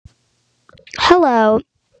Hello,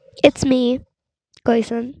 it's me,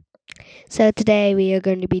 Gleason. So today we are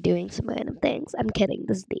going to be doing some random things. I'm kidding.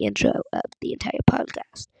 This is the intro of the entire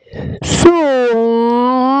podcast.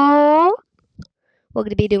 So we're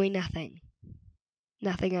going to be doing nothing.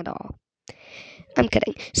 Nothing at all. I'm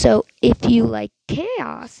kidding. So if you like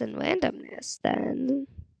chaos and randomness, then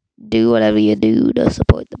do whatever you do to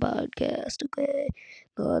support the podcast, okay?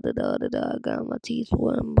 Got my teeth.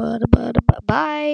 Bye.